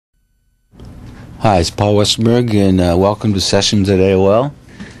Hi, it's Paul Westerberg, and welcome to Sessions at AOL.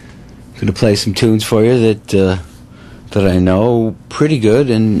 I'm going to play some tunes for you that I know pretty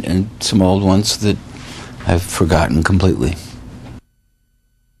good, and some old ones that I've forgotten completely.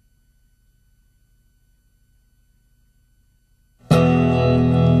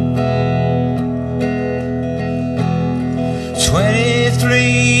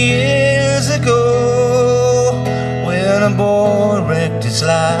 "23 years ago, when a boy wrecked his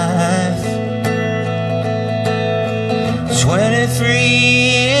life. 23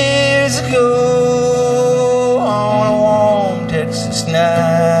 years ago, on a warm Texas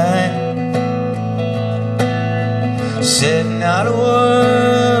night, said not a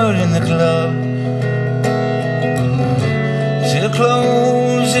word in the club till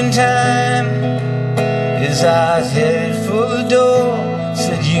closing time. His eyes headed for the door,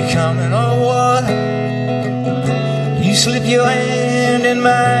 said, "You coming or what?" You slip your hand in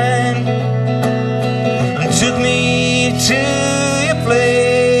mine and took me to your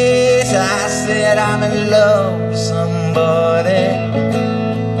place. I said, "I'm in love with somebody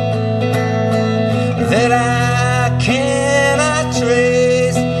that I cannot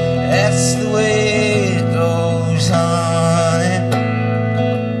trace." That's the way it goes, honey.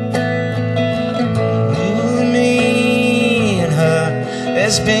 You and me and her,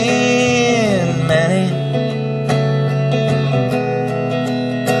 there's been many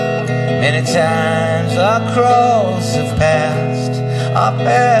times our cross have passed. Our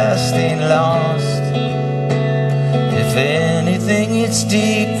past ain't lost. If anything, it's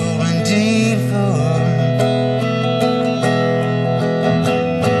deeper and deeper.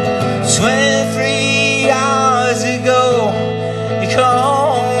 23 hours ago, you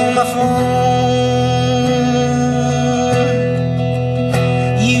called my phone.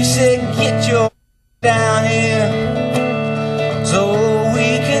 You said, "Get your down here so we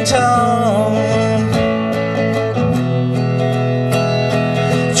can talk."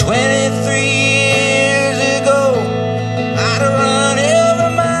 23 years ago, I'd run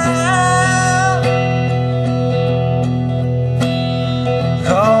every mile.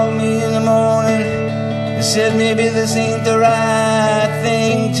 Called me in the morning and said, "Maybe this ain't the right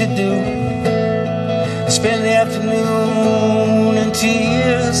thing to do. Spend the afternoon in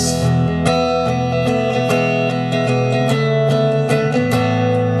tears."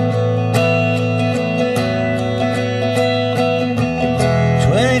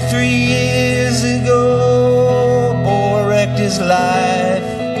 Years ago, a boy wrecked his life.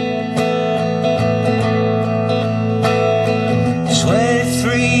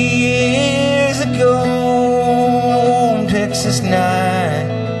 23 years ago, on Texas night,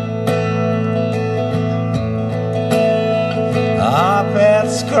 our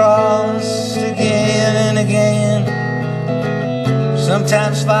paths crossed again and again.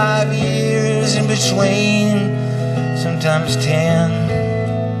 Sometimes 5 years in between, sometimes 10.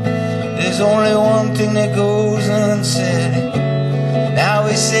 There's only one thing that goes unsaid. Now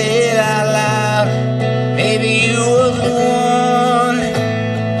we say it out loud. Maybe you were the one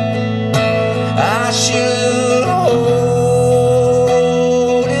I should hold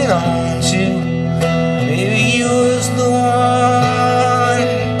it on to. Maybe you was the one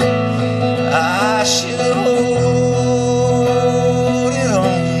I should hold it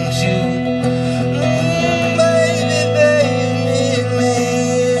on to.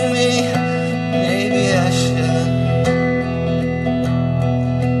 Maybe I should.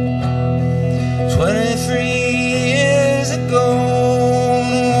 23 years ago,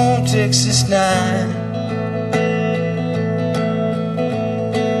 on Texas night,